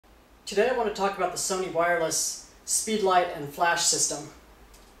Today I want to talk about the Sony wireless Speedlight and flash system.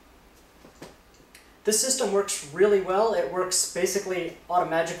 This system works really well. It works basically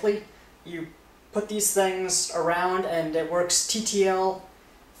automatically. You put these things around and it works TTL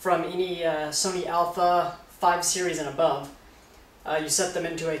from any Sony Alpha 5 series and above. You set them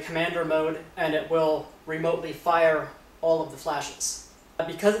into a commander mode and it will remotely fire all of the flashes.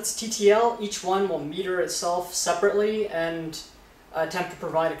 Because it's TTL, each one will meter itself separately and attempt to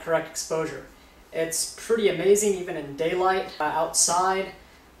provide a correct exposure. It's pretty amazing even in daylight, outside.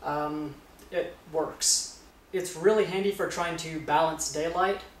 It works. It's really handy for trying to balance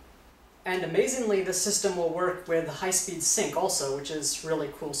daylight. And amazingly, the system will work with high-speed sync also, which is really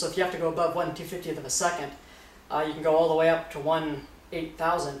cool. So if you have to go above 1/250th of a second, you can go all the way up to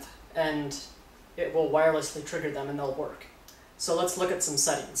 1/8000th, and it will wirelessly trigger them and they'll work. So let's look at some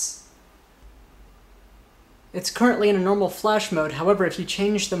settings. It's currently in a normal flash mode. However, if you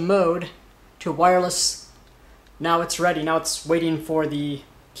change the mode to wireless, now it's ready. Now it's waiting for the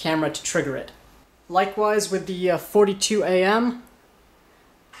camera to trigger it. Likewise with the 42 AM,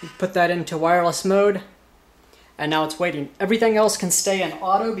 you put that into wireless mode, and now it's waiting. Everything else can stay in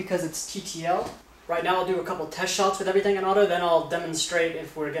auto because it's TTL. Right now I'll do a couple test shots with everything in auto, then I'll demonstrate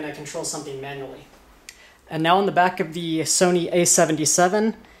if we're going to control something manually. And now on the back of the Sony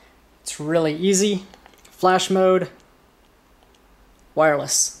A77, it's really easy. Flash mode,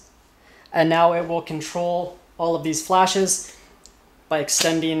 wireless. And now it will control all of these flashes by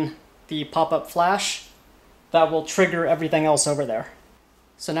extending the pop-up flash. That will trigger everything else over there.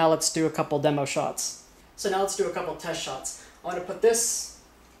 So now let's do a couple demo shots. So now let's do a couple test shots. I'm going to put this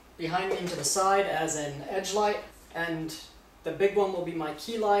behind me to the side as an edge light, and the big one will be my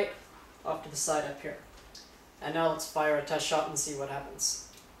key light off to the side up here. And now let's fire a test shot and see what happens.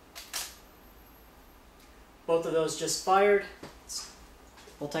 Both of those just fired.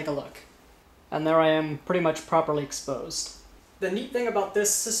 We'll take a look. And there I am, pretty much properly exposed. The neat thing about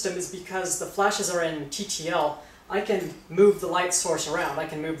this system is because the flashes are in TTL, I can move the light source around. I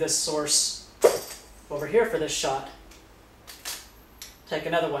can move this source over here for this shot. Take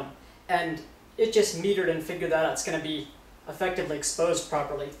another one. And it just metered and figured that out. It's going to be effectively exposed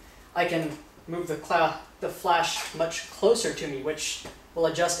properly. I can move the flash much closer to me, which will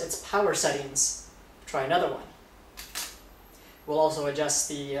adjust its power settings. Try another one. We'll also adjust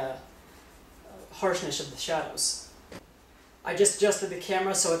the harshness of the shadows. I just adjusted the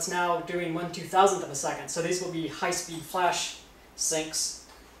camera so it's now doing 1/2000th of a second. So these will be high-speed flash syncs.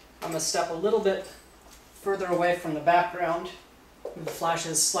 I'm going to step a little bit further away from the background. Move the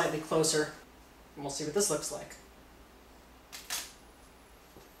flashes slightly closer, and we'll see what this looks like.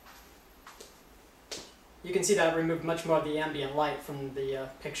 You can see that I removed much more of the ambient light from the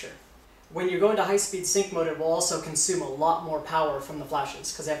picture. When you go into high-speed sync mode, it will also consume a lot more power from the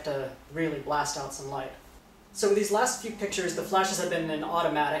flashes, because they have to really blast out some light. So in these last few pictures, the flashes have been in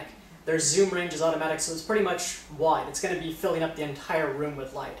automatic. Their zoom range is automatic, so it's pretty much wide. It's going to be filling up the entire room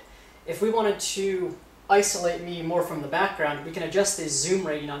with light. If we wanted to isolate me more from the background, we can adjust the zoom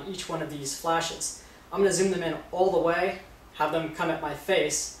rating on each one of these flashes. I'm going to zoom them in all the way, have them come at my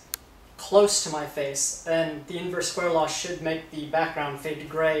face, close to my face, and the inverse square law should make the background fade to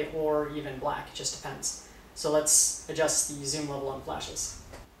gray or even black. It just depends. So let's adjust the zoom level on flashes.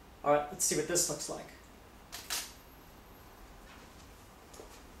 Alright, let's see what this looks like.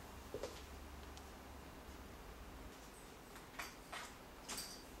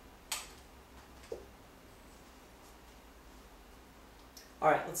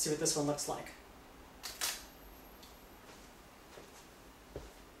 Alright, let's see what this one looks like.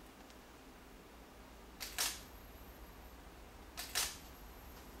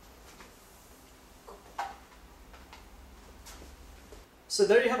 So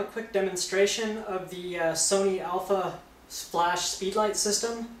there you have a quick demonstration of the Sony Alpha Flash Speedlight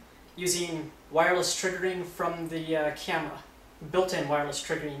system using wireless triggering from the camera, built-in wireless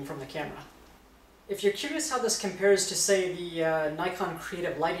triggering from the camera. If you're curious how this compares to, say, the Nikon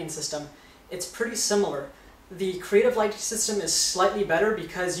Creative Lighting system, it's pretty similar. The Creative Lighting system is slightly better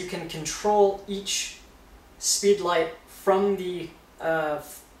because you can control each speedlight from the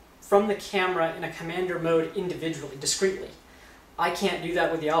camera in a commander mode individually, discretely. I can't do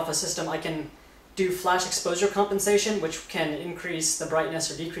that with the Alpha system. I can do flash exposure compensation, which can increase the brightness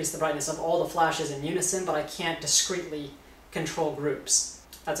or decrease the brightness of all the flashes in unison, but I can't discretely control groups.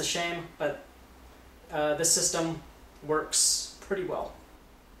 That's a shame, but this system works pretty well.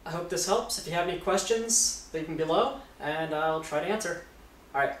 I hope this helps. If you have any questions, leave them below, and I'll try to answer.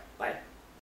 Alright, bye.